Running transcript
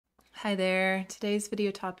Hi there. Today's video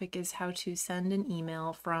topic is how to send an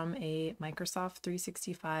email from a Microsoft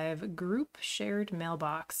 365 group shared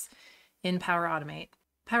mailbox in Power Automate.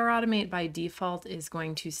 Power Automate by default is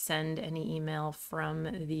going to send any email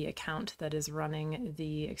from the account that is running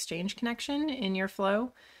the Exchange connection in your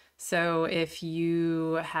flow. So if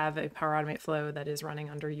you have a Power Automate flow that is running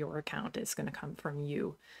under your account, it's going to come from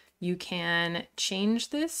you. You can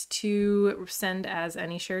change this to send as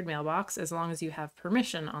any shared mailbox as long as you have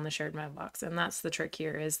permission on the shared mailbox. And that's the trick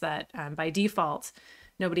here, is that by default,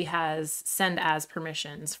 nobody has send as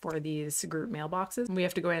permissions for these group mailboxes. We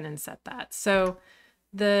have to go in and set that. So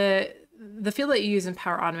the field that you use in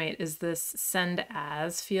Power Automate is this send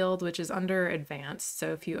as field, which is under advanced.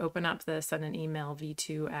 So if you open up the send an email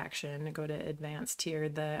V2 action, go to advanced here,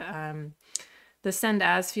 the send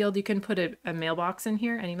as field, you can put a mailbox in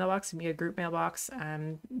here. Any mailbox can be a group mailbox.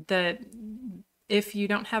 If you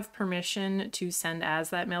don't have permission to send as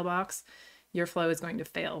that mailbox, your flow is going to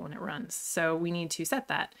fail when it runs. So we need to set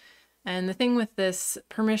that. And the thing with this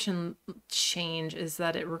permission change is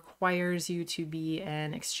that it requires you to be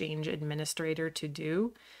an Exchange administrator to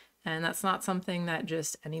do. And that's not something that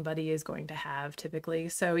just anybody is going to have typically.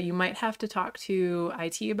 So you might have to talk to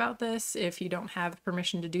IT about this if you don't have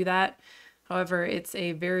permission to do that. However, it's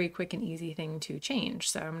a very quick and easy thing to change.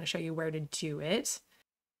 So I'm going to show you where to do it.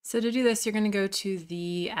 So to do this, you're going to go to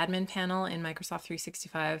the admin panel in Microsoft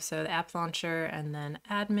 365. So the app launcher and then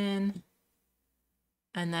admin,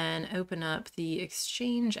 and then open up the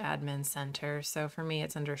Exchange admin center. So for me,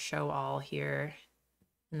 it's under show all here.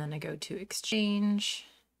 And then I go to Exchange.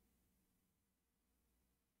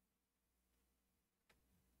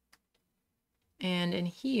 And in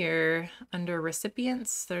here, under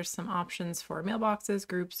recipients, there's some options for mailboxes,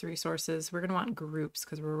 groups, resources. We're going to want groups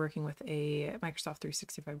because we're working with a Microsoft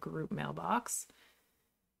 365 group mailbox.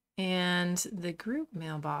 And the group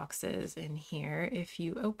mailboxes in here, if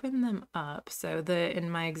you open them up, so in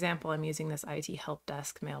my example, I'm using this IT help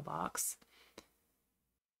desk mailbox.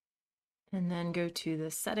 And then go to the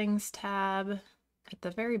settings tab. At the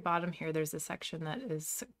very bottom here, there's a section that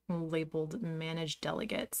is labeled manage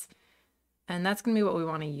delegates. And that's going to be what we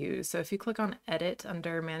want to use. So if you click on edit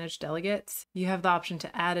under manage delegates, you have the option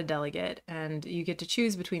to add a delegate, and you get to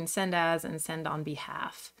choose between send as and send on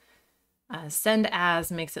behalf. Send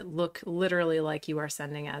as makes it look literally like you are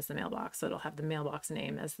sending as the mailbox. So it'll have the mailbox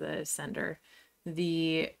name as the sender.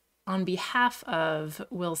 The on behalf of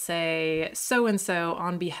will say so-and-so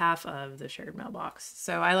on behalf of the shared mailbox.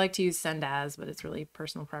 So I like to use send as, but it's really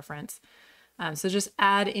personal preference. So just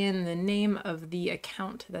add in the name of the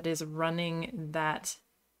account that is running that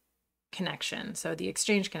connection. So the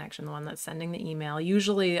Exchange connection, the one that's sending the email.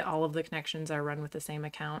 Usually all of the connections are run with the same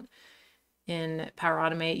account. In Power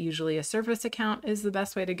Automate, usually a service account is the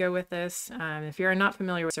best way to go with this. If you're not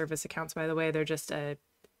familiar with service accounts, by the way, they're just an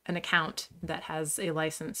account that has a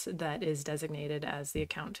license that is designated as the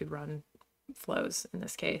account to run flows in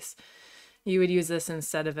this case. You would use this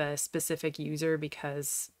instead of a specific user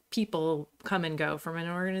because people come and go from an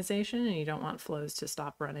organization and you don't want flows to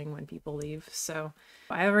stop running when people leave. So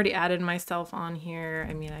I already added myself on here.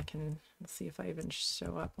 I mean, let's see if I even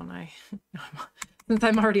show up when since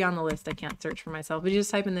I'm already on the list, I can't search for myself, but you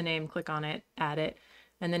just type in the name, click on it, add it,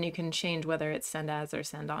 and then you can change whether it's send as or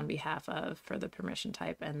send on behalf of for the permission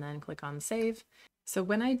type, and then click on save. So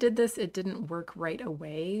when I did this, it didn't work right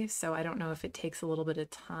away. So I don't know if it takes a little bit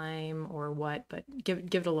of time or what, but give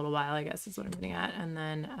it a little while, I guess is what I'm getting at. And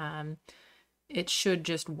then it should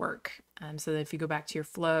just work. So that if you go back to your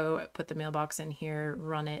flow, put the mailbox in here,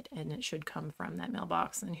 run it, and it should come from that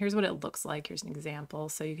mailbox. And here's what it looks like. Here's an example.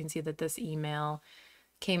 So you can see that this email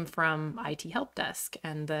came from IT help desk,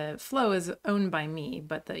 and the flow is owned by me,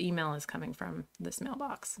 but the email is coming from this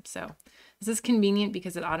mailbox. So this is convenient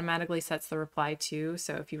because it automatically sets the reply to.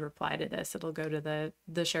 So if you reply to this, it'll go to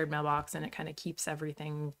the shared mailbox, and it kind of keeps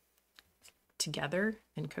everything together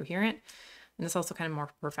and coherent. And it's also kind of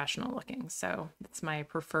more professional looking. So it's my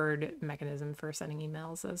preferred mechanism for sending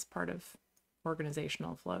emails as part of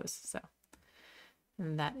organizational flows. So,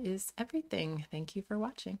 and that is everything. Thank you for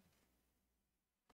watching.